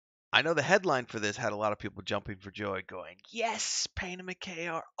I know the headline for this had a lot of people jumping for joy, going, "Yes, Payne and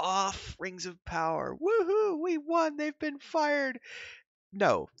McKay are off Rings of Power. Woohoo! We won. They've been fired."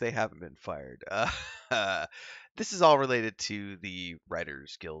 No, they haven't been fired. This is all related to the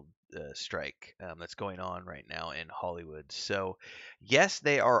Writers Guild strike that's going on right now in Hollywood. So, yes,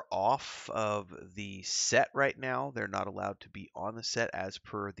 they are off of the set right now. They're not allowed to be on the set as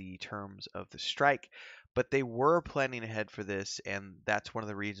per the terms of the strike, but they were planning ahead for this, and that's one of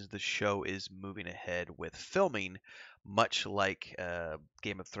the reasons the show is moving ahead with filming, much like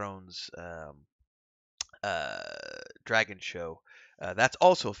Game of Thrones. Uh, Dragon show. That's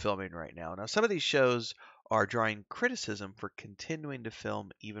also filming right now. Now, some of these shows are drawing criticism for continuing to film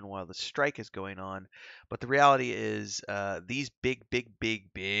even while the strike is going on. But the reality is, these big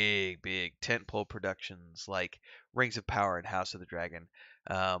tentpole productions like Rings of Power and House of the Dragon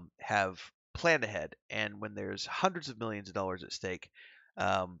have planned ahead. And when there's hundreds of millions of dollars at stake,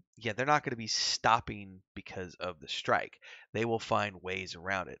 yeah, they're not going to be stopping because of the strike. They will find ways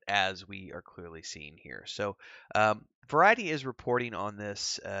around it, as we are clearly seeing here. So, Variety is reporting on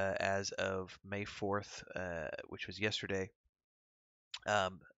this as of May 4th, which was yesterday.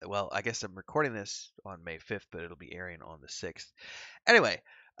 Well, I guess I'm recording this on May 5th, but it'll be airing on the 6th. Anyway,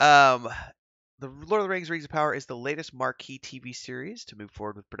 um, the Lord of the Rings: Rings of Power is the latest marquee TV series to move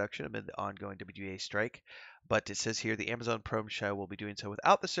forward with production amid the ongoing WGA strike. But it says here the Amazon Prime show will be doing so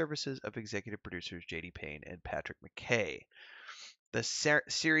without the services of executive producers J.D. Payne and Patrick McKay. The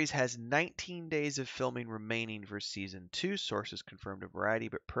series has 19 days of filming remaining for season 2, sources confirmed to Variety,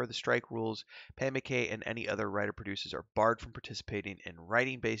 but per the strike rules, Pam McKay and any other writer-producers are barred from participating in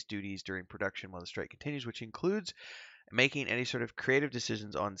writing-based duties during production while the strike continues, which includes making any sort of creative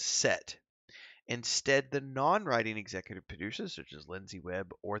decisions on set. Instead, the non-writing executive producers, such as Lindsay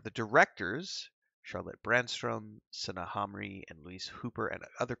Webb, or the directors, Charlotte Brandstrom, Sana Hamri, and Louise Hooper, and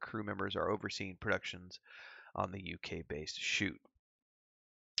other crew members are overseeing productions on the UK-based shoot.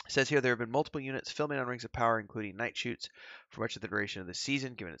 It says here there have been multiple units filming on Rings of Power, including night shoots for much of the duration of the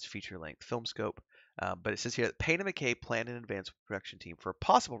season, given its feature-length film scope. But it says here that Payne and McKay planned in advance with the production team for a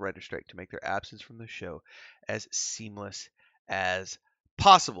possible writer strike to make their absence from the show as seamless as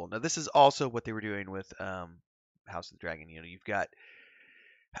possible. Now, this is also what they were doing with House of the Dragon. You know, you've got,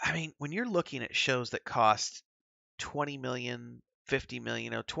 I mean, when you're looking at shows that cost 20 million, 50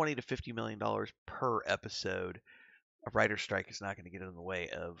 million, 20 to 50 million dollars per episode, a writer's strike is not going to get in the way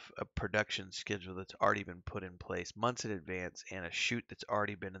of a production schedule that's already been put in place months in advance and a shoot that's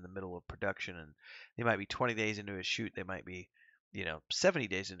already been in the middle of production. And they might be 20 days into a shoot, they might be, 70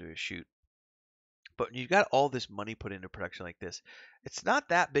 days into a shoot. But when you've got all this money put into production like this, it's not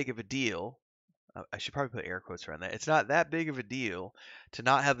that big of a deal. I should probably put air quotes around that. It's not that big of a deal to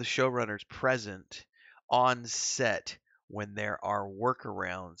not have the showrunners present on set when there are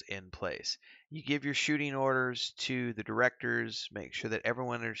workarounds in place. You give your shooting orders to the directors, make sure that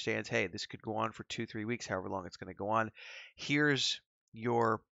everyone understands, hey, this could go on for 2, 3 weeks, however long it's going to go on. Here's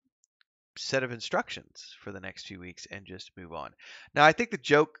your set of instructions for the next few weeks and just move on. Now, I think the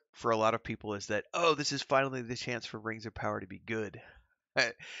joke for a lot of people is that, oh, this is finally the chance for Rings of Power to be good.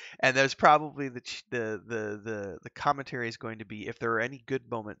 And there's probably the commentary is going to be if there are any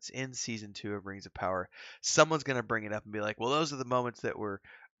good moments in season 2 of Rings of Power, someone's going to bring it up and be like, well, those are the moments that were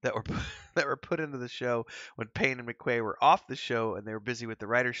that were put into the show when Payne and McQuay were off the show and they were busy with the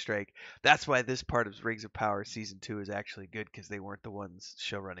writer's strike. That's why this part of Rings of Power season 2 is actually good, because they weren't the ones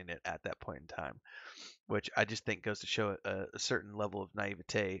show running it at that point in time, which I just think goes to show a certain level of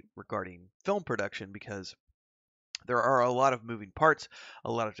naivete regarding film production, because there are a lot of moving parts,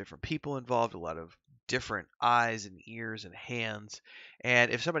 a lot of different people involved, a lot of different eyes and ears and hands.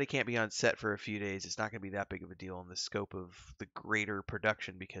 And if somebody can't be on set for a few days, it's not going to be that big of a deal in the scope of the greater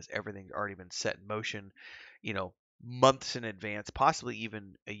production, because everything's already been set in motion, months in advance, possibly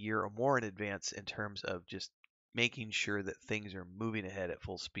even a year or more in advance, in terms of just making sure that things are moving ahead at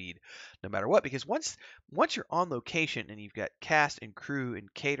full speed no matter what. Because once you're on location and you've got cast and crew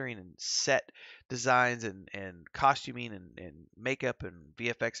and catering and set designs and costuming and makeup and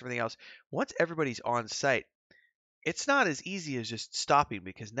VFX, everything else, once everybody's on site, it's not as easy as just stopping,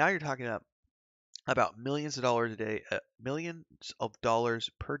 because now you're talking about millions of dollars a day, millions of dollars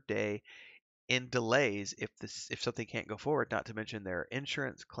per day in delays if something can't go forward. Not to mention there are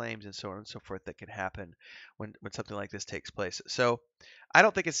insurance claims and so on and so forth that can happen when something like this takes place. So I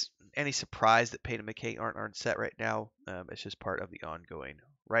don't think it's any surprise that Payne and McKay aren't on set right now. It's just part of the ongoing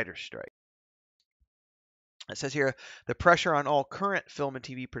writer's strike. It says here, the pressure on all current film and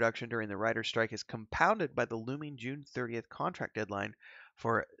TV production during the writer's strike is compounded by the looming June 30th contract deadline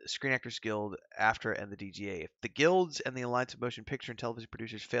for Screen Actors Guild, AFTRA, and the DGA. If the guilds and the Alliance of Motion Picture and Television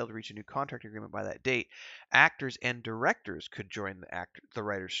Producers fail to reach a new contract agreement by that date, actors and directors could join the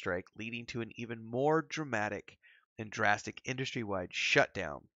writers' strike, leading to an even more dramatic and drastic industry-wide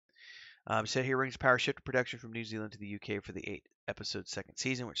shutdown. So here Rings of Power shifted production from New Zealand to the UK for the 8-episode second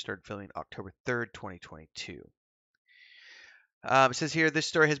season, which started filming October 3rd, 2022. It says here, this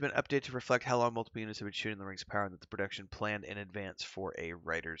story has been updated to reflect how long multiple units have been shooting The Rings of Power and that the production planned in advance for a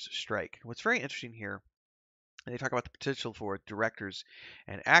writer's strike. What's very interesting here, they talk about the potential for directors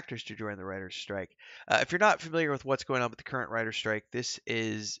and actors to join the writer's strike. If you're not familiar with what's going on with the current writer's strike,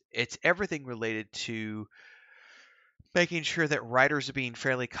 it's everything related to making sure that writers are being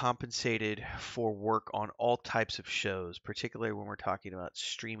fairly compensated for work on all types of shows, particularly when we're talking about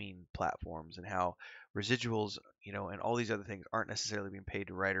streaming platforms and how residuals, and all these other things aren't necessarily being paid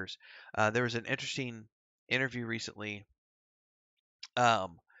to writers. There was an interesting interview recently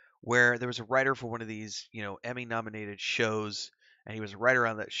um, where there was a writer for one of these, Emmy-nominated shows, and he was a writer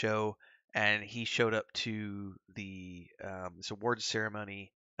on that show, and he showed up to the this awards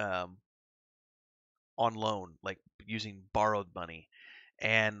ceremony. On loan, like using borrowed money,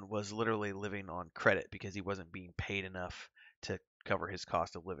 and was literally living on credit because he wasn't being paid enough to cover his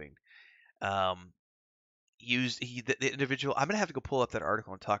cost of living. Um, the individual. I'm gonna have to go pull up that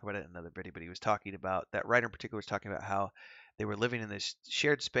article and talk about it in another video. But he was talking about that writer in particular was talking about how they were living in this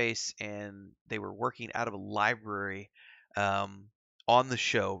shared space and they were working out of a library um, on the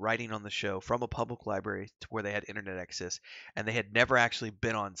show, writing on the show from a public library to where they had internet access, and they had never actually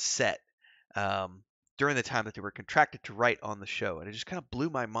been on set um, during the time that they were contracted to write on the show. And it just kind of blew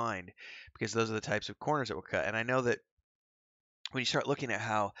my mind because those are the types of corners that were cut. And I know that when you start looking at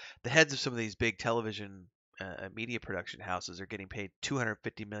how the heads of some of these big television media production houses are getting paid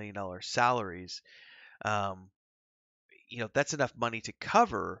 $250 million salaries, um, that's enough money to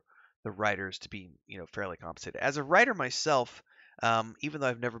cover the writers to be, fairly compensated. As a writer myself, even though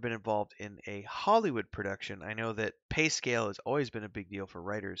I've never been involved in a Hollywood production, I know that pay scale has always been a big deal for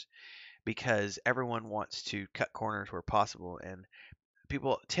writers because everyone wants to cut corners where possible, and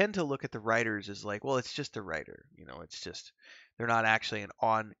people tend to look at the writers as like, well, it's just a writer, it's just they're not actually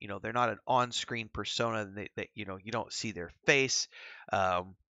they're not an on-screen persona that you don't see their face.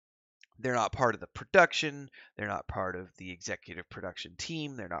 Um, they're not part of the production. They're not part of the executive production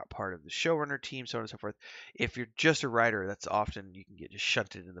team. They're not part of the showrunner team, so on and so forth. If you're just a writer, that's often you can get just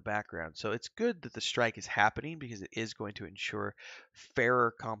shunted in the background. So it's good that the strike is happening because it is going to ensure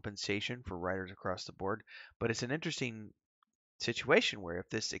fairer compensation for writers across the board. But it's an interesting situation where if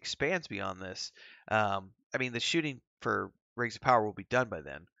this expands beyond this, I mean, the shooting for Rings of Power will be done by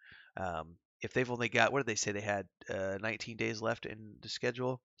then. If they've only got, what did they say? They had 19 days left in the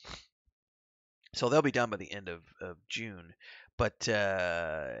schedule. So they'll be done by the end of June, but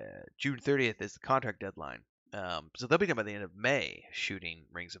June 30th is the contract deadline. So they'll be done by the end of May shooting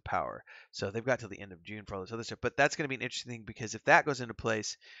Rings of Power. So they've got till the end of June for all this other stuff. But that's going to be an interesting thing because if that goes into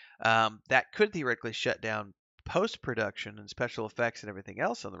place, that could theoretically shut down post production and special effects and everything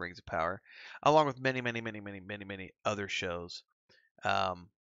else on the Rings of Power, along with many, many, many, many, many, many other shows. Um,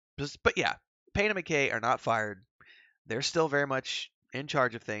 but yeah, Payne and McKay are not fired. They're still very much in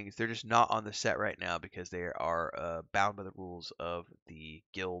charge of things. They're just not on the set right now because they are bound by the rules of the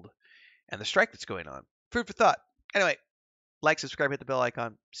guild and the strike that's going on. Food for thought. Anyway, like, subscribe, hit the bell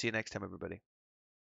icon. See you next time, everybody.